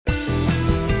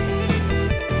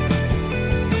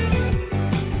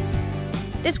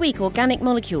This week, organic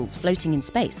molecules floating in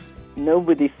space.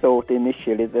 Nobody thought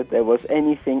initially that there was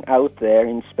anything out there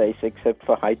in space except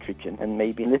for hydrogen and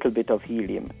maybe a little bit of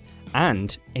helium.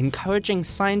 And encouraging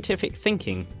scientific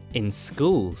thinking in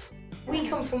schools. We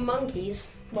come from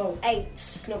monkeys. Well,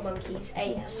 apes, not monkeys,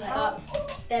 apes.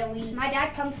 My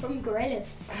dad comes from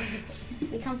gorillas.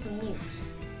 We come from newts.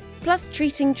 Plus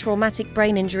treating traumatic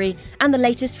brain injury and the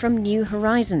latest from New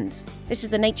Horizons. This is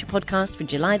the Nature Podcast for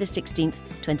July the 16th,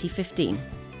 2015.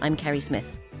 I'm Kerry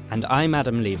Smith. And I'm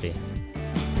Adam Levy.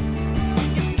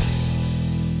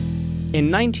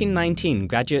 In 1919,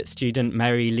 graduate student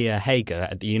Mary Leah Hager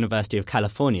at the University of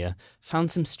California found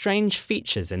some strange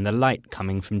features in the light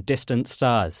coming from distant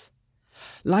stars.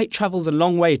 Light travels a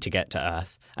long way to get to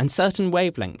Earth, and certain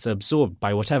wavelengths are absorbed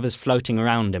by whatever's floating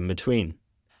around in between.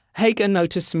 Hager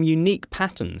noticed some unique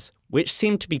patterns, which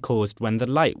seemed to be caused when the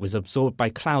light was absorbed by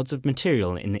clouds of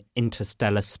material in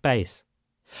interstellar space.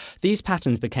 These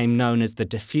patterns became known as the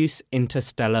diffuse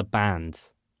interstellar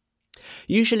bands.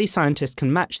 Usually scientists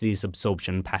can match these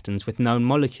absorption patterns with known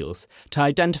molecules to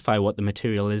identify what the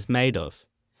material is made of.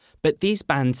 But these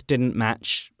bands didn't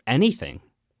match anything.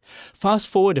 Fast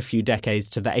forward a few decades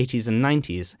to the 80s and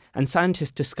 90s, and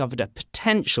scientists discovered a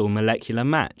potential molecular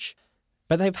match.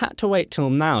 But they've had to wait till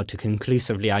now to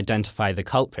conclusively identify the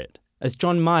culprit, as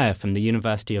John Meyer from the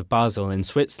University of Basel in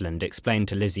Switzerland explained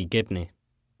to Lizzie Gibney.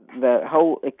 The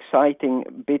whole exciting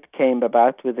bit came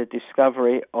about with the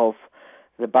discovery of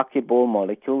the buckyball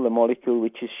molecule, the molecule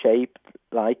which is shaped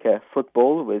like a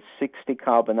football with 60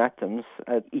 carbon atoms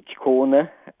at each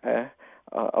corner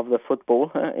of the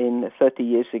football in 30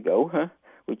 years ago,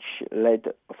 which led,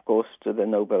 of course, to the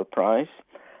Nobel Prize.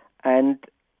 And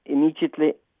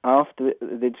immediately after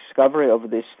the discovery of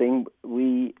this thing,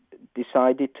 we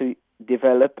decided to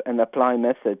develop and apply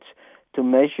methods to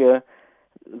measure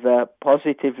the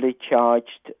positively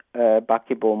charged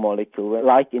buckyball molecule,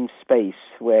 like in space,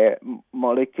 where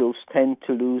molecules tend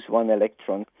to lose one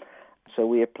electron. So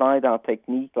we applied our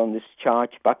technique on this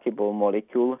charged buckyball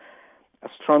molecule.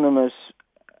 Astronomers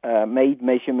made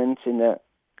measurements in a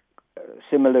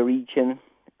similar region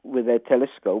with their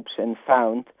telescopes and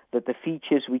found that the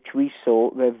features which we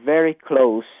saw were very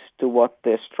close to what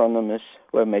the astronomers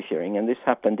were measuring. And this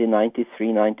happened in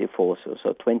 93, 94,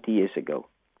 so 20 years ago.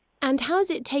 And how has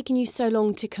it taken you so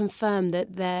long to confirm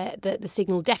that the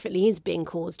signal definitely is being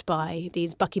caused by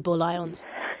these buckyball ions?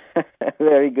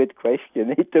 Very good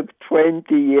question. It took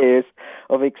 20 years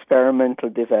of experimental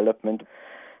development.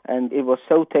 And it was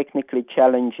so technically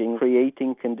challenging,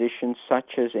 creating conditions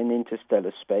such as in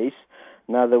interstellar space.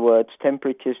 In other words,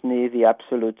 temperatures near the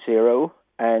absolute zero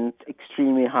and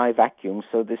extremely high vacuum.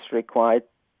 So this required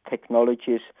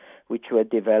technologies which were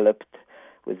developed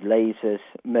with lasers,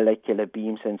 molecular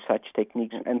beams and such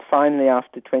techniques. And finally,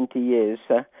 after 20 years,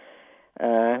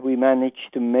 we managed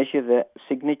to measure the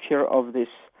signature of this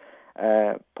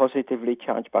positively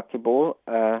charged buckyball.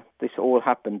 This all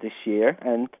happened this year,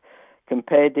 and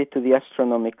compared it to the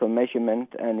astronomical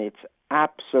measurement, and it's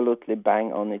absolutely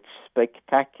bang on. It's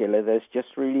spectacular. There's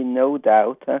just really no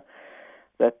doubt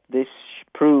that this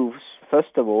proves,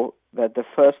 first of all, that the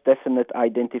first definite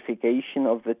identification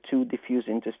of the two diffuse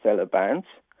interstellar bands,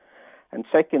 and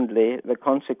secondly, the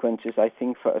consequences, I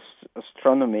think, for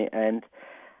astronomy and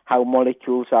how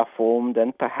molecules are formed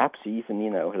and perhaps even,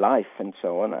 life and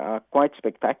so on, are quite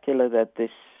spectacular, that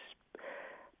this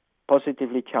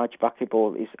positively charged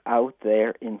buckyball is out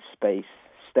there in space,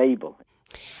 stable.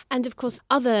 And of course,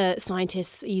 other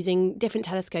scientists using different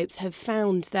telescopes have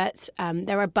found that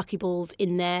there are buckyballs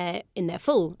in their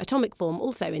full atomic form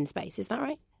also in space. Is that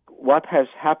right? What has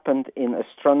happened in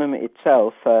astronomy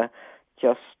itself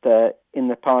in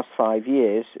the past 5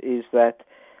 years is that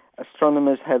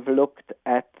astronomers have looked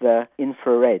at the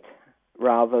infrared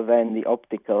rather than the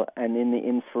optical. And in the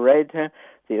infrared,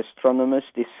 the astronomers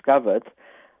discovered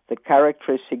the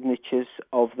characteristic signatures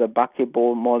of the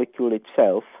buckyball molecule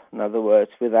itself, in other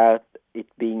words, without it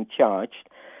being charged,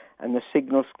 and the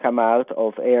signals come out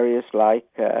of areas like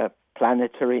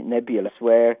planetary nebulas,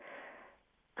 where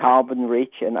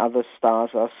carbon-rich and other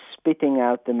stars are spitting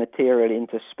out the material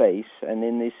into space, and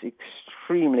in this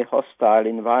extremely hostile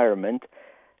environment,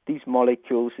 these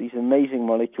molecules, these amazing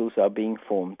molecules, are being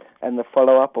formed. And the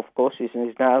follow-up, of course, is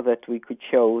now that we could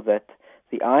show that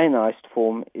the ionized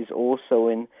form is also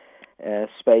in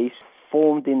space,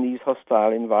 formed in these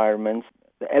hostile environments.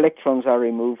 The electrons are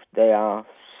removed, they are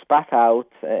spat out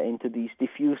into these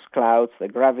diffuse clouds. The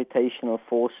gravitational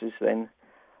forces then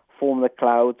form the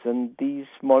clouds, and these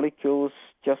molecules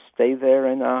just stay there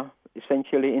and are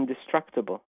essentially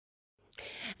indestructible.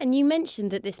 And you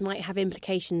mentioned that this might have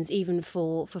implications even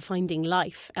for finding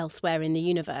life elsewhere in the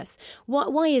universe.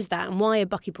 Why is that, and why are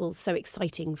buckyballs so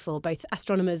exciting for both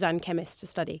astronomers and chemists to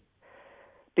study?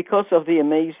 Because of the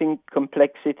amazing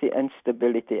complexity and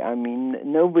stability. I mean,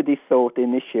 nobody thought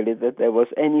initially that there was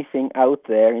anything out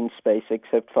there in space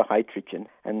except for hydrogen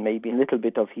and maybe a little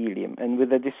bit of helium. And with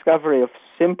the discovery of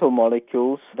simple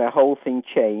molecules, the whole thing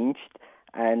changed.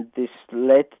 And this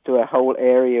led to a whole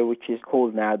area which is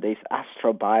called nowadays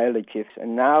astrobiology.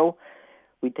 And now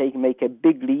we make a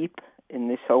big leap in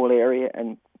this whole area,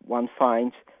 and one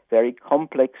finds very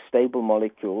complex, stable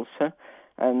molecules.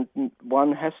 And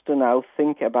one has to now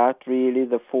think about really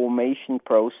the formation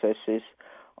processes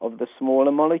of the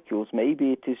smaller molecules.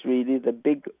 Maybe it is really the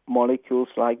big molecules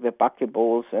like the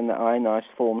buckyballs and the ionized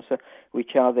forms,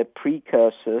 which are the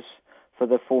precursors for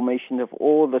the formation of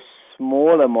all the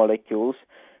smaller molecules,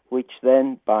 which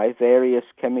then, by various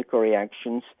chemical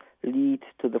reactions, lead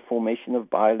to the formation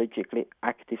of biologically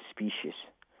active species.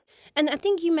 And I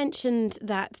think you mentioned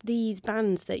that these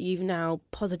bands that you've now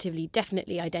positively,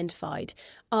 definitely identified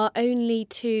are only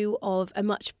two of a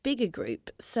much bigger group.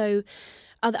 So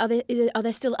are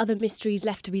there still other mysteries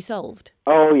left to be solved?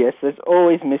 Oh, yes, there's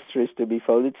always mysteries to be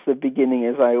solved. It's the beginning,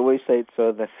 as I always say.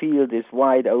 So the field is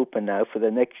wide open now for the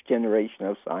next generation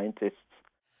of scientists.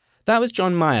 That was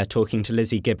John Meyer talking to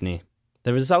Lizzie Gibney.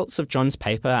 The results of John's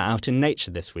paper are out in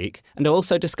Nature this week and are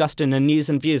also discussed in a News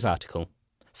and Views article.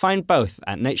 Find both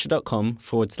at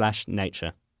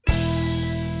nature.com/nature.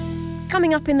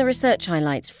 Coming up in the research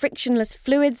highlights, frictionless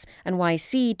fluids and why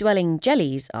sea-dwelling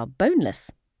jellies are boneless.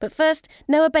 But first,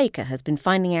 Noah Baker has been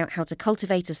finding out how to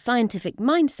cultivate a scientific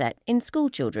mindset in school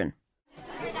children.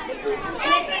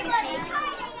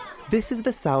 This is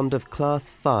the sound of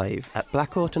Class 5 at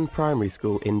Blackhorton Primary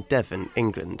School in Devon,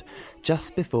 England,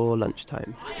 just before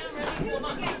lunchtime.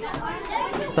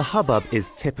 The hubbub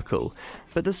is typical,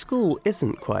 but the school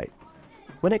isn't quite.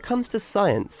 When it comes to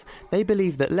science, they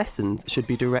believe that lessons should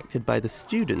be directed by the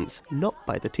students, not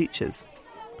by the teachers.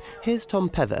 Here's Tom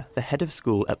Pether, the head of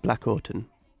school at Blackhorton.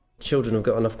 Children have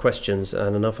got enough questions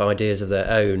and enough ideas of their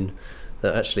own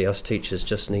that actually us teachers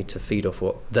just need to feed off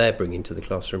what they're bringing to the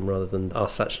classroom rather than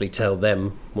us actually tell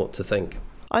them what to think.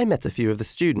 I met a few of the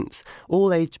students,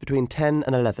 all aged between 10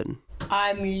 and 11.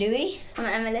 I'm Louis. I'm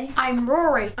Emily. I'm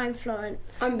Rory. I'm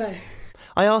Florence. I'm Bo.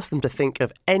 I asked them to think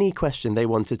of any question they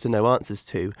wanted to know answers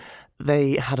to.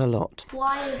 They had a lot.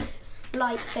 Why is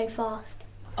light so fast?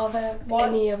 Are there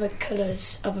any other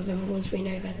colours other than the ones we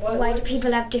know then? Why do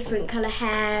people have different colour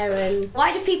hair? And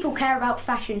why do people care about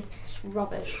fashion? It's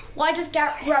rubbish. Why does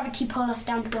gravity pull us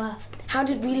down to Earth? How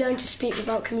did we learn to speak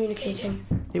without communicating?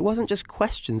 It wasn't just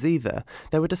questions either.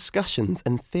 There were discussions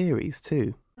and theories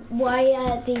too. Why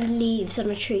are the leaves on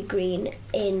a tree green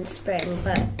in spring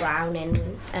but brown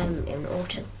in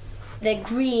autumn? They're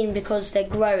green because they're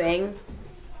growing,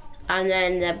 and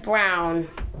then they're brown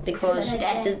because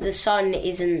the sun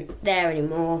isn't there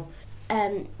anymore.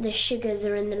 The sugars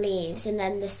are in the leaves, and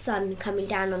then the sun coming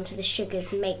down onto the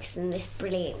sugars makes them this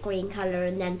brilliant green colour,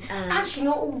 and then... Actually,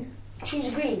 not all trees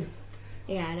are green.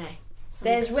 Yeah, I know.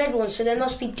 There's red ones, so there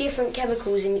must be different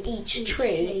chemicals in each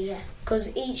tree, because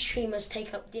each tree must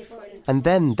take up different... And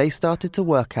then they started to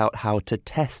work out how to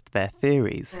test their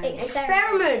theories.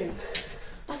 Experiment!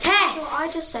 Test! I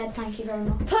just said thank you very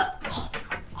much.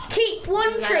 Keep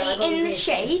one tree in the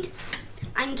shade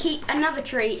and keep another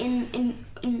tree in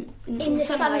the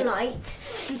sunlight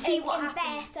and see what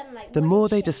happens. The more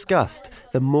they discussed,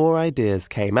 the more ideas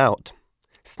came out.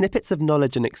 Snippets of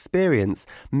knowledge and experience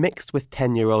mixed with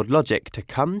 10-year-old logic to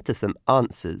come to some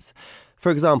answers.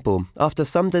 For example, after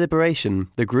some deliberation,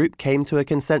 the group came to a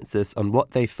consensus on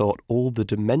what they thought all the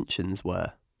dimensions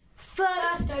were.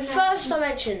 First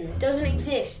dimension doesn't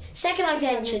exist. Second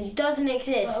dimension doesn't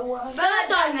exist. Third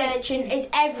dimension is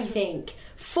everything.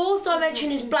 Fourth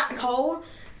dimension is black hole.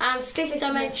 And fifth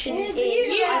dimension is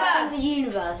the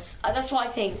universe. That's what I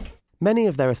think. Many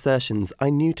of their assertions I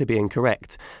knew to be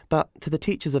incorrect, but to the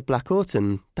teachers of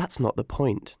Blackhorton, that's not the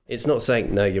point. It's not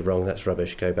saying, no, you're wrong, that's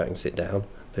rubbish, go back and sit down,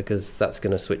 because that's going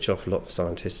to switch off a lot of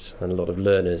scientists and a lot of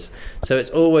learners. So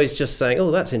it's always just saying, oh,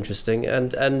 that's interesting,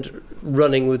 and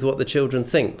running with what the children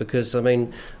think, because, I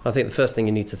think the first thing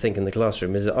you need to think in the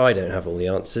classroom is that I don't have all the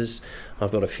answers.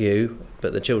 I've got a few,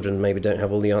 but the children maybe don't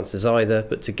have all the answers either,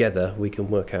 but together we can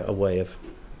work out a way of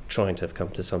trying to have come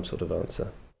to some sort of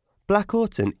answer.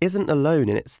 Blackhorton isn't alone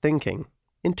in its thinking.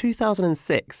 In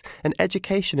 2006, an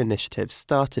education initiative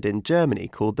started in Germany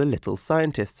called the Little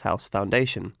Scientists' House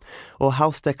Foundation, or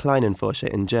Haus der Kleinen Forscher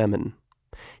in German.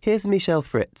 Here's Michel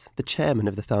Fritz, the chairman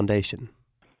of the foundation.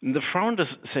 The founders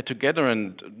sat together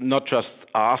and not just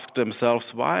asked themselves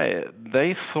why.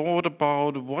 They thought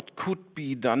about what could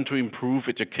be done to improve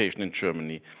education in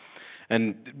Germany.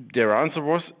 And their answer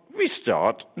was, we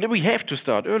have to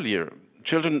start earlier.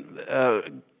 Children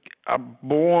are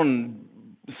born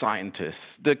scientists.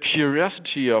 The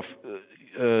curiosity of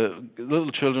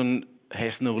little children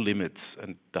has no limits.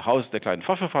 And the Haus der Kleinen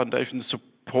Forscher Foundation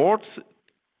supports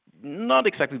not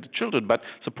exactly the children, but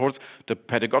supports the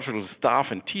pedagogical staff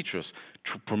and teachers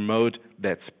to promote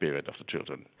that spirit of the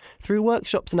children. Through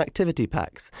workshops and activity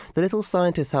packs, the Little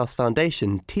Scientist House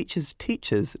Foundation teaches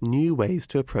teachers new ways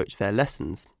to approach their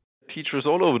lessons. Teachers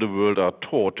all over the world are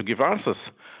taught to give answers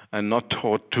and not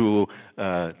taught to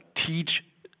teach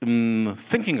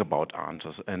thinking about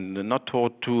answers, and not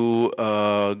taught to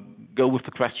go with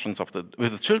the questions with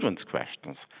the children's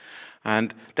questions.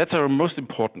 And that's our most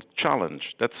important challenge.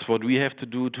 That's what we have to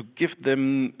do, to give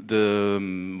them the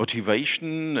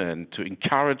motivation and to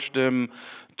encourage them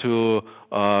to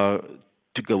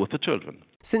go with the children.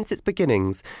 Since its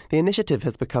beginnings, the initiative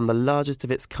has become the largest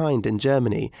of its kind in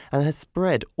Germany and has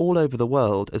spread all over the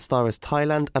world as far as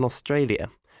Thailand and Australia.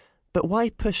 But why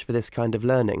push for this kind of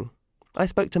learning? I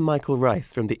spoke to Michael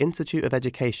Rice from the Institute of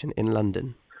Education in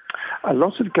London. A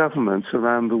lot of governments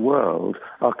around the world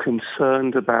are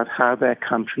concerned about how their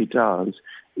country does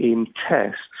in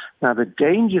tests. Now, the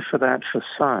danger for that for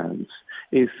science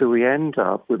is that we end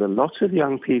up with a lot of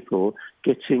young people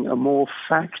getting a more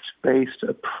fact-based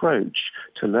approach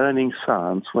to learning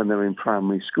science when they're in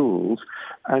primary schools.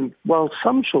 And while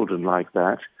some children like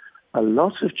that, a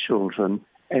lot of children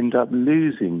end up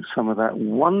losing some of that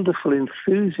wonderful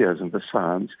enthusiasm for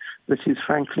science that is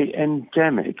frankly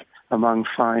endemic among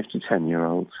 5 to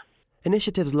 10-year-olds.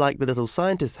 Initiatives like the Little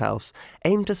Scientist House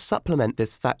aim to supplement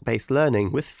this fact-based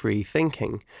learning with free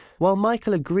thinking. While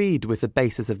Michael agreed with the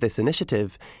basis of this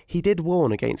initiative, he did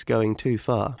warn against going too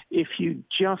far. If you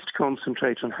just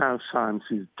concentrate on how science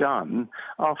is done,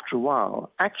 after a while,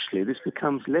 actually this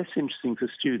becomes less interesting for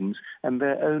students and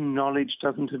their own knowledge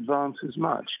doesn't advance as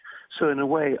much. So in a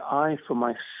way, I, for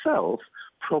myself,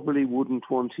 probably wouldn't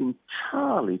want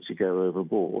entirely to go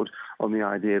overboard on the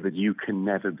idea that you can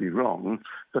never be wrong,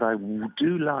 but I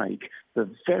do like the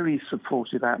very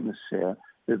supportive atmosphere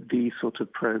that these sort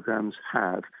of programs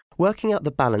have. Working out the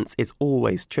balance is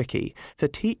always tricky, for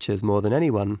teachers more than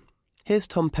anyone. Here's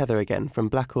Tom Pether again from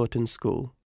Blackhorton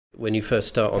School. When you first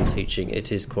start on teaching,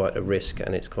 it is quite a risk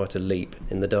and it's quite a leap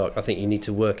in the dark. I think you need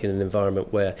to work in an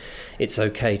environment where it's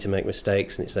okay to make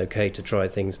mistakes and it's okay to try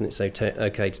things and it's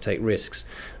okay to take risks.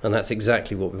 And that's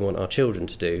exactly what we want our children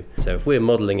to do. So if we're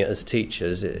modelling it as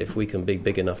teachers, if we can be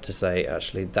big enough to say,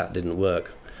 actually, that didn't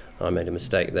work, I made a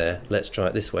mistake there, let's try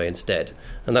it this way instead.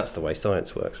 And that's the way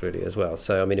science works really as well.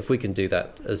 So, I mean, if we can do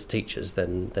that as teachers,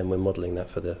 then we're modelling that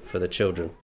for the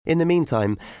children. In the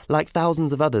meantime, like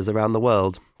thousands of others around the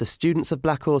world, the students of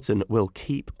Blackhorton will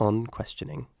keep on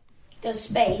questioning. Does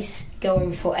space go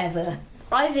on forever?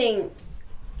 I think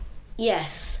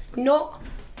yes. Not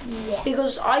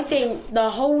because I think the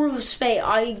whole of space,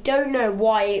 I don't know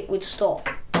why it would stop.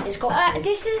 It's got to.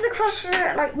 This is the question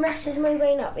that messes my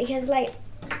brain up, because I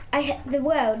hit the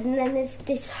world and then there's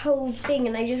this whole thing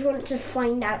and I just want to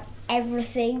find out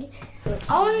everything.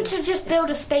 I want to just build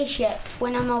a spaceship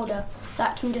when I'm older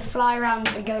that can just fly around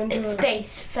and go into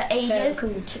space for ages.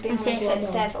 Cool. To be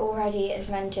honest, they've already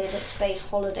invented a space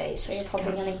holiday, so you're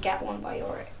probably going to get one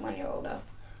when you're older.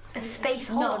 A space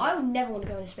holiday? No, I would never want to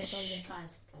go on a space holiday.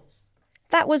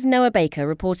 That was Noah Baker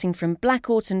reporting from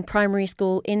Blackhorton Primary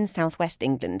School in southwest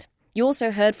England. You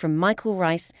also heard from Michael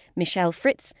Rice, Michelle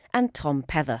Fritz and Tom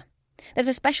Pether. There's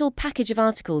a special package of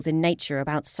articles in Nature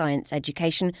about science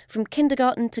education from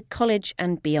kindergarten to college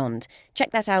and beyond.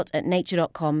 Check that out at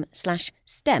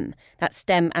nature.com/STEM. That's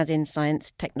STEM as in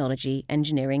science, technology,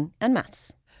 engineering and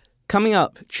maths. Coming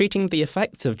up, treating the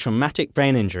effects of traumatic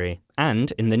brain injury.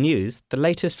 And, in the news, the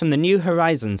latest from the New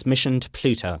Horizons mission to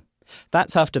Pluto.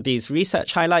 That's after these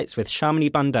research highlights with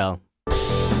Shamini Bundell.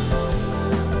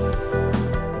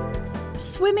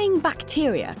 Swimming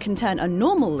bacteria can turn a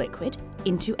normal liquid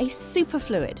into a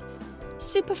superfluid.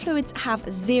 Superfluids have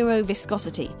zero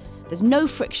viscosity. There's no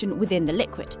friction within the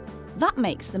liquid. That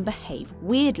makes them behave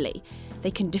weirdly.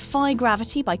 They can defy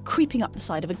gravity by creeping up the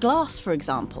side of a glass, for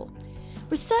example.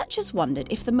 Researchers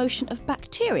wondered if the motion of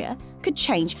bacteria could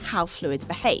change how fluids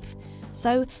behave.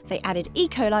 So they added E.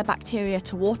 coli bacteria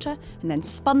to water and then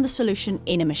spun the solution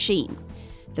in a machine.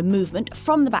 The movement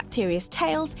from the bacteria's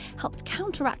tails helped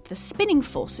counteract the spinning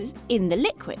forces in the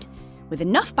liquid. With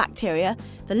enough bacteria,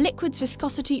 the liquid's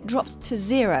viscosity dropped to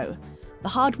zero. The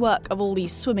hard work of all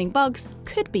these swimming bugs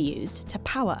could be used to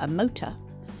power a motor.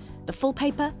 The full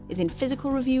paper is in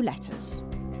Physical Review Letters.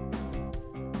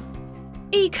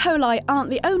 E. coli aren't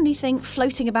the only thing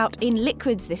floating about in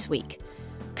liquids this week.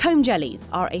 Comb jellies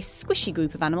are a squishy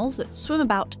group of animals that swim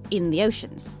about in the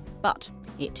oceans. But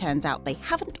it turns out they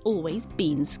haven't always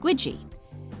been squidgy.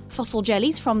 Fossil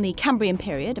jellies from the Cambrian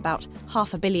period, about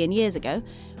 500 million years ago,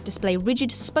 display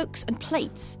rigid spokes and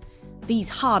plates. These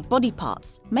hard body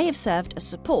parts may have served as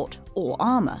support or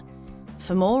armour.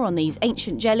 For more on these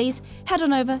ancient jellies, head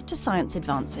on over to Science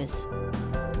Advances.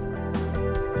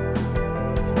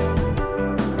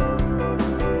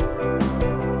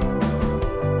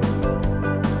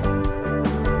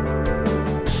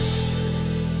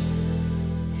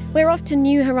 We're off to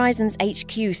New Horizons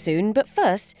HQ soon, but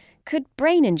first, could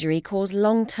brain injury cause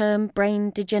long-term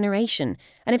brain degeneration?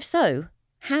 And if so,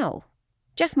 how?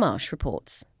 Jeff Marsh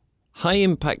reports.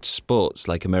 High-impact sports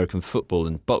like American football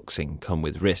and boxing come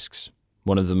with risks.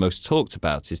 One of the most talked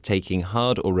about is taking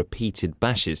hard or repeated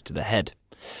bashes to the head.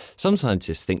 Some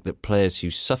scientists think that players who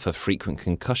suffer frequent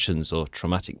concussions or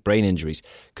traumatic brain injuries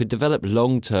could develop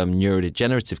long-term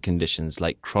neurodegenerative conditions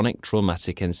like chronic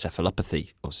traumatic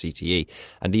encephalopathy, or CTE,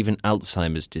 and even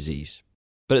Alzheimer's disease.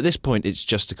 But at this point, it's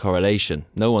just a correlation.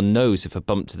 No one knows if a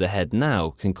bump to the head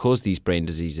now can cause these brain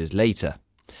diseases later.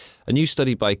 A new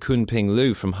study by Kunping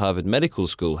Liu from Harvard Medical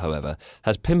School, however,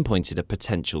 has pinpointed a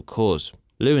potential cause.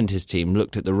 Liu and his team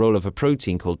looked at the role of a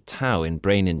protein called tau in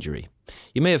brain injury.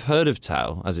 You may have heard of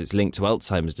tau as it's linked to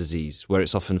Alzheimer's disease, where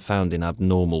it's often found in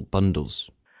abnormal bundles.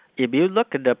 If you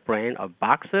look at the brain of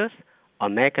boxers,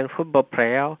 American football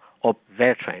player, or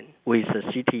veteran with a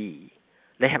CTE,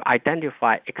 they have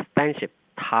identified extensive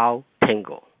tau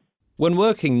tangle. When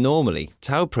working normally,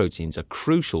 tau proteins are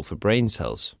crucial for brain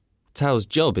cells. Tau's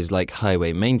job is like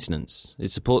highway maintenance.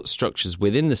 It supports structures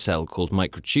within the cell called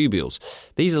microtubules.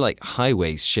 These are like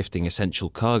highways shifting essential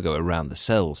cargo around the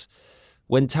cells.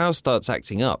 When tau starts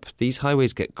acting up, these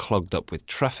highways get clogged up with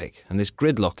traffic, and this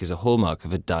gridlock is a hallmark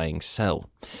of a dying cell.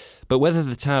 But whether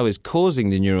the tau is causing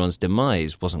the neuron's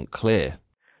demise wasn't clear.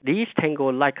 These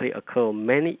tangles likely occur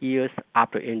many years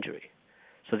after injury.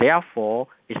 So therefore,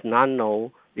 it's not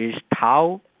known this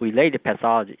tau-related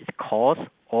pathology is cause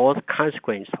or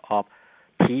consequence of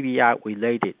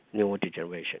TBI-related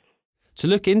neurodegeneration. To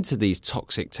look into these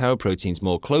toxic tau proteins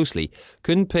more closely,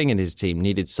 Kunping and his team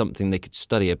needed something they could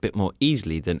study a bit more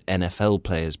easily than NFL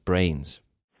players' brains.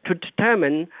 To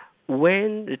determine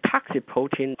when the toxic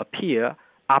protein appear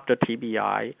after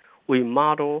TBI, we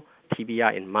model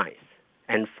TBI in mice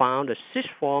and found the cyst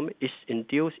form is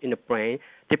induced in the brain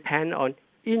depending on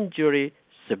injury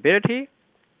severity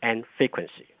and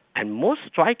frequency. And most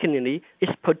strikingly,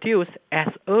 it's produced as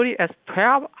early as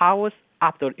 12 hours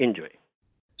after injury.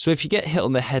 So if you get hit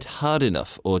on the head hard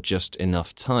enough or just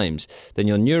enough times, then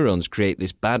your neurons create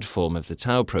this bad form of the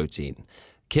tau protein,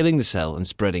 killing the cell and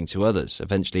spreading to others,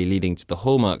 eventually leading to the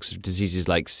hallmarks of diseases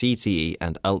like CTE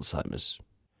and Alzheimer's.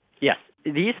 Yes,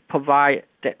 these provide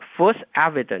the first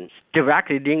evidence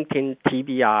directly linking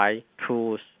TBI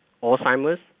to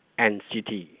Alzheimer's and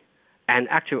CTE, and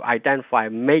actually identify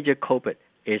major culprit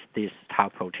is this tau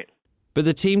protein. But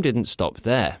the team didn't stop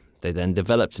there. They then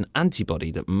developed an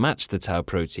antibody that matched the tau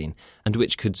protein and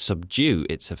which could subdue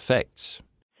its effects.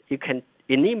 You can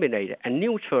eliminate and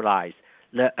neutralize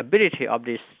the ability of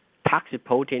this toxic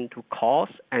protein to cause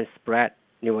and spread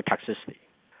neurotoxicity.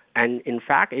 And in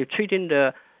fact, if treating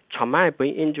the traumatic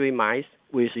brain injury mice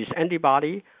with this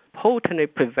antibody, potently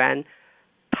prevent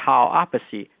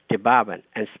tauopathy development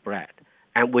and spread,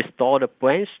 and restore the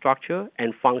brain structure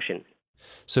and function.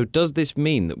 So does this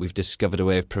mean that we've discovered a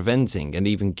way of preventing and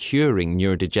even curing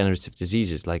neurodegenerative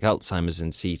diseases like Alzheimer's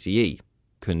and CTE?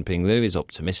 Kunping Liu is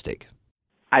optimistic.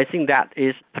 I think that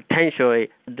is potentially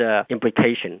the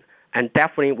implication, and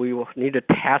definitely we will need to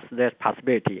test this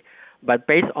possibility. But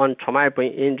based on traumatic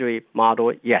brain injury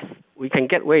model, yes, we can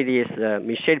get rid of this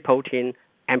misshaped protein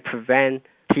and prevent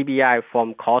TBI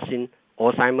from causing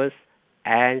Alzheimer's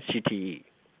and CTE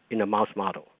in the mouse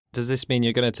model. Does this mean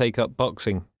you're going to take up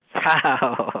boxing?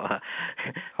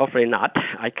 Hopefully not.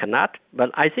 I cannot. But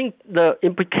I think the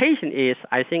implication is,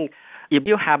 I think if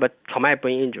you have a traumatic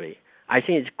brain injury, I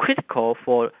think it's critical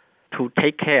to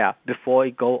take care before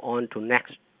you go on to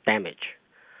next damage.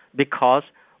 Because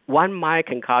one mild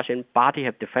concussion, body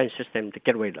have defense system to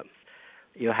get rid of them.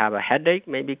 You have a headache,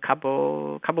 maybe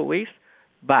couple weeks,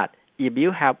 but if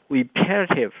you have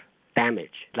repetitive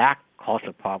damage, that causes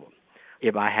a problem.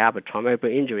 If I have a traumatic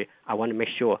brain injury, I want to make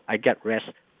sure I get rest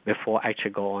before I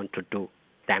actually go on to do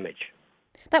damage.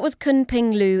 That was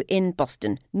Kunping Liu in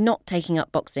Boston, not taking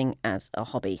up boxing as a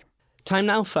hobby. Time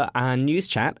now for our news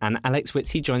chat, and Alex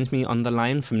Whitsey joins me on the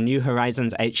line from New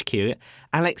Horizons HQ.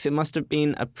 Alex, it must have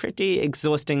been a pretty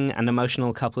exhausting and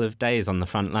emotional couple of days on the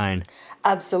front line.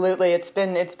 Absolutely. It's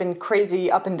been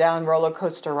crazy up and down roller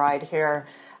coaster ride here.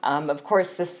 Of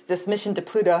course, this mission to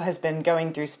Pluto has been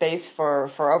going through space for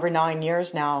over 9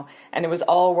 years now, and it was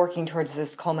all working towards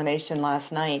this culmination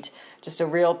last night. Just a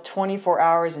real 24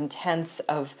 hours intense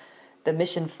of the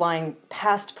mission flying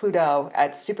past Pluto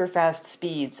at super fast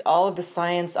speeds, all of the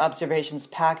science observations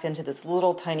packed into this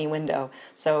little tiny window.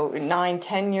 So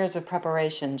 9-10 years of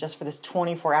preparation just for this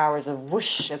 24 hours of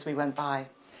whoosh as we went by.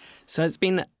 So it's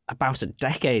been about a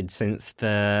decade since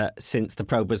the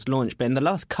probe was launched, but in the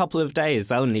last couple of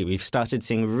days only, we've started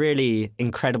seeing really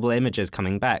incredible images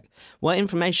coming back. What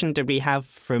information did we have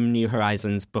from New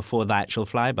Horizons before the actual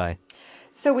flyby?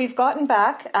 So we've gotten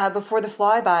back, before the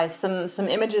flyby, some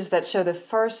images that show the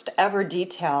first ever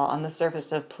detail on the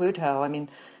surface of Pluto. I mean,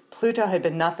 Pluto had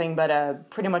been nothing but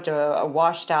pretty much a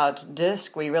washed-out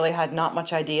disk. We really had not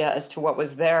much idea as to what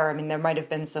was there. I mean, there might have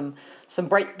been some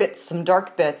bright bits, some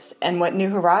dark bits, and what New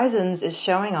Horizons is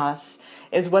showing us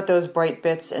is what those bright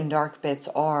bits and dark bits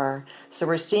are. So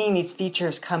we're seeing these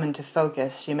features come into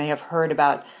focus. You may have heard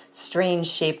about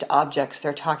strange-shaped objects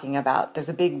they're talking about. There's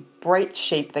a big bright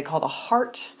shape they call the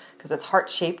heart, because it's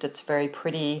heart-shaped. It's very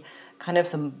pretty, kind of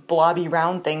some blobby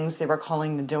round things they were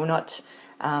calling the donut.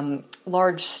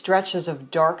 Large stretches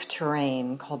of dark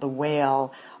terrain called the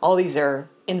whale. All these are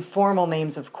informal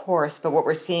names, of course, but what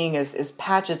we're seeing is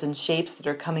patches and shapes that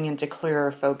are coming into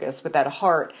clearer focus with that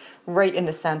heart right in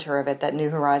the center of it that New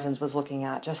Horizons was looking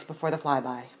at just before the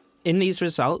flyby. In these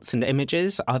results and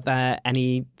images, are there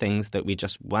any things that we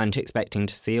just weren't expecting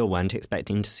to see or weren't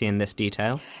expecting to see in this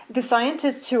detail? The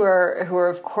scientists who are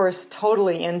of course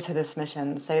totally into this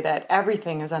mission say that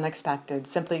everything is unexpected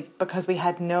simply because we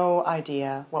had no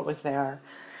idea what was there.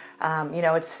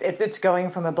 It's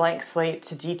going from a blank slate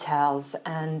to details,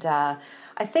 and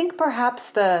I think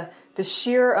perhaps the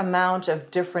sheer amount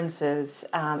of differences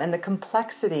and the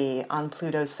complexity on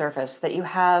Pluto's surface, that you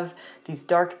have these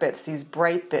dark bits, these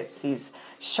bright bits, these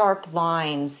sharp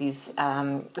lines, these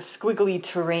squiggly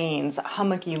terrains,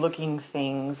 hummocky-looking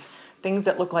things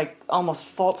that look like almost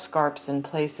fault scarps in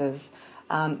places.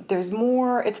 It's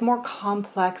more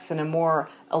complex and a more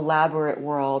elaborate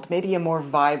world, maybe a more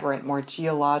vibrant, more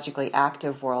geologically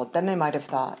active world than they might have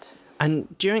thought.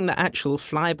 And during the actual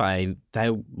flyby,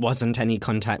 there wasn't any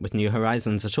contact with New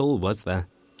Horizons at all, was there?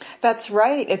 That's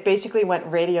right. It basically went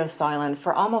radio silent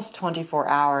for almost 24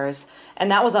 hours,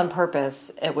 and that was on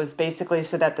purpose. It was basically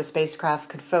so that the spacecraft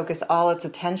could focus all its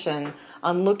attention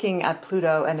on looking at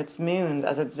Pluto and its moons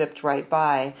as it zipped right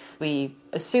by. We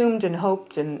assumed and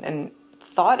hoped and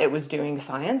thought it was doing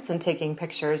science and taking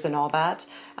pictures and all that,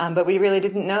 but we really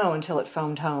didn't know until it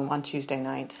phoned home on Tuesday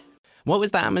night. What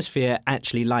was the atmosphere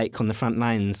actually like on the front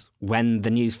lines when the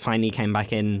news finally came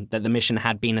back in that the mission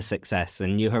had been a success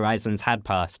and New Horizons had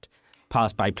passed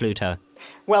by Pluto?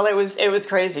 Well, it was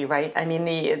crazy, right? I mean,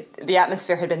 the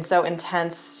atmosphere had been so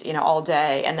intense, all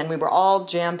day, and then we were all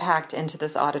jam-packed into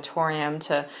this auditorium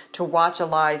to watch a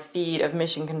live feed of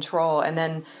Mission Control, and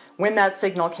then when that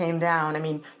signal came down, I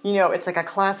mean, it's like a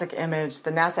classic image.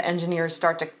 The NASA engineers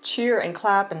start to cheer and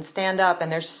clap and stand up,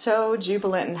 and they're so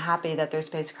jubilant and happy that their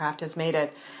spacecraft has made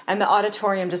it. And the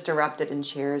auditorium just erupted in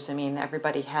cheers. I mean,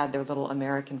 everybody had their little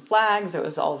American flags. It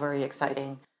was all very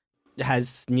exciting.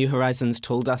 Has New Horizons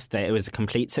told us that it was a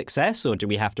complete success, or do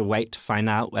we have to wait to find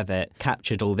out whether it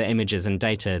captured all the images and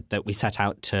data that we set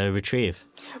out to retrieve?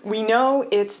 We know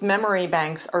its memory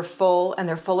banks are full, and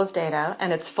they're full of data,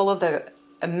 and it's full of the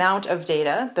amount of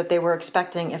data that they were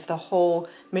expecting if the whole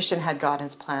mission had gone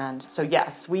as planned. So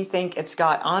yes, we think it's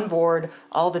got on board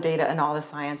all the data and all the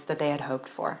science that they had hoped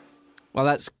for. Well,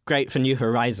 that's great for New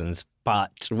Horizons,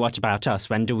 but what about us?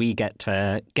 When do we get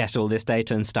to get all this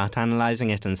data and start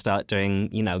analysing it and start doing,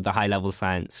 the high-level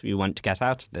science we want to get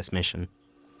out of this mission?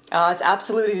 It's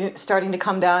absolutely starting to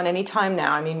come down any time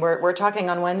now. I mean, we're talking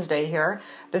on Wednesday here.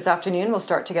 This afternoon, we'll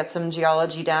start to get some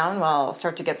geology down. We'll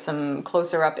start to get some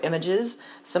closer-up images,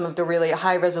 some of the really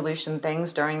high-resolution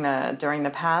things during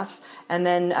the pass. And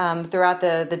then throughout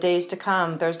the days to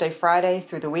come, Thursday, Friday,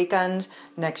 through the weekend,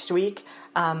 next week,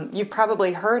 you've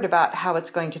probably heard about how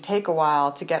it's going to take a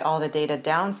while to get all the data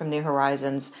down from New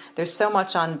Horizons. There's so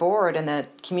much on board, and the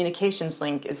communications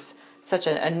link is such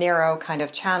a narrow kind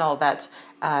of channel that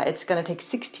it's going to take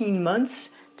 16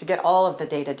 months to get all of the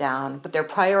data down, but they're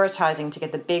prioritizing to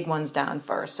get the big ones down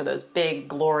first. So those big,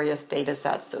 glorious data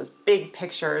sets, those big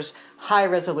pictures, high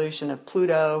resolution of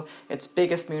Pluto, its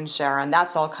biggest moon, Charon,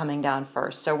 that's all coming down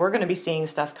first. So we're going to be seeing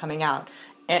stuff coming out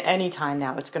at any time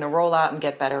now. It's going to roll out and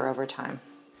get better over time.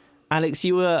 Alex,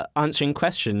 you were answering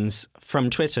questions from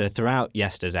Twitter throughout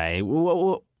yesterday.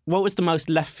 What was the most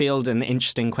left field and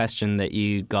interesting question that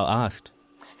you got asked?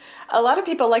 A lot of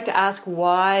people like to ask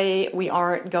why we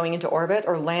aren't going into orbit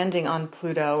or landing on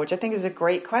Pluto, which I think is a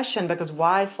great question, because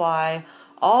why fly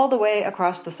all the way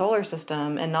across the solar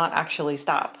system and not actually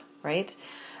stop, right?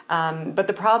 But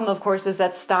the problem, of course, is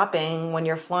that stopping when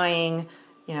you're flying,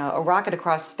 a rocket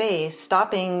across space,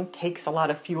 stopping takes a lot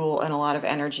of fuel and a lot of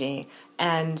energy.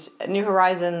 And New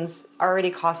Horizons already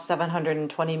cost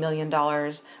 $720 million,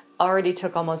 already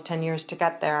took almost 10 years to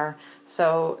get there.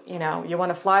 So, you want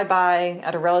to fly by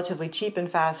at a relatively cheap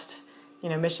and fast,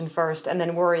 mission first, and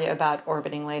then worry about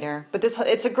orbiting later. But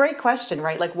it's a great question,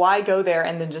 right? Like, why go there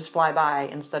and then just fly by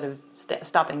instead of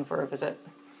stopping for a visit?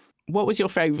 What was your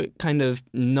favourite kind of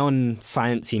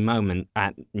non-sciencey moment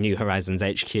at New Horizons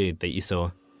HQ that you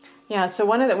saw? Yeah, so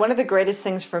one of the greatest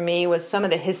things for me was some of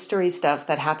the history stuff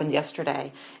that happened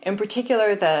yesterday. In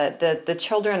particular, the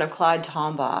children of Clyde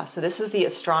Tombaugh. So this is the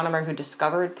astronomer who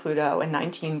discovered Pluto in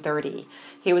 1930.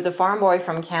 He was a farm boy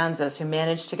from Kansas who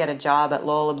managed to get a job at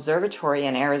Lowell Observatory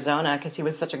in Arizona because he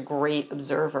was such a great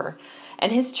observer.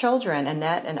 And his children,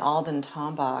 Annette and Alden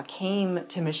Tombaugh, came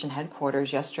to mission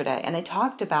headquarters yesterday, and they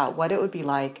talked about what it would be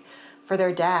like for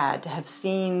their dad to have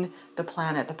seen the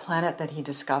planet that he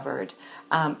discovered.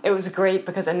 It was great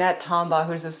because Annette Tombaugh,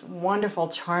 who's this wonderful,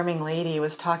 charming lady,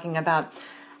 was talking about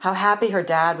how happy her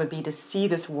dad would be to see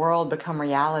this world become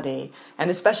reality. And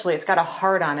especially, it's got a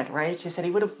heart on it, right? She said he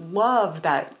would have loved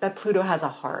that Pluto has a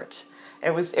heart.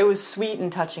 It was sweet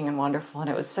and touching and wonderful,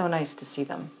 and it was so nice to see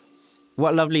them.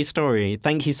 What a lovely story.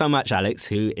 Thank you so much, Alex,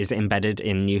 who is embedded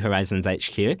in New Horizons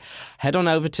HQ. Head on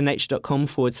over to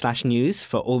nature.com/news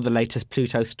for all the latest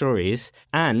Pluto stories,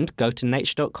 and go to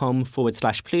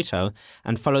nature.com/Pluto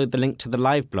and follow the link to the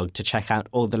live blog to check out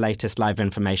all the latest live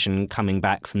information coming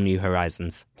back from New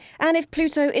Horizons. And if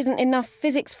Pluto isn't enough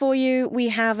physics for you, we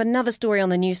have another story on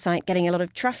the news site getting a lot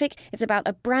of traffic. It's about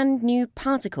a brand new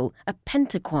particle, a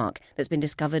pentaquark, that's been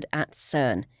discovered at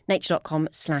CERN.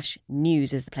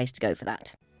 Nature.com/news is the place to go for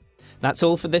that. That's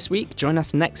all for this week. Join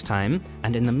us next time.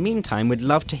 And in the meantime, we'd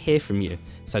love to hear from you.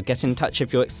 So get in touch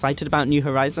if you're excited about New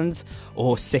Horizons,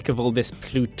 or sick of all this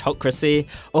plutocracy,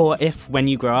 or if, when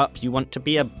you grow up, you want to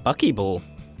be a buckyball.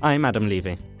 I'm Adam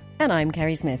Levy. And I'm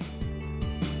Kerry Smith.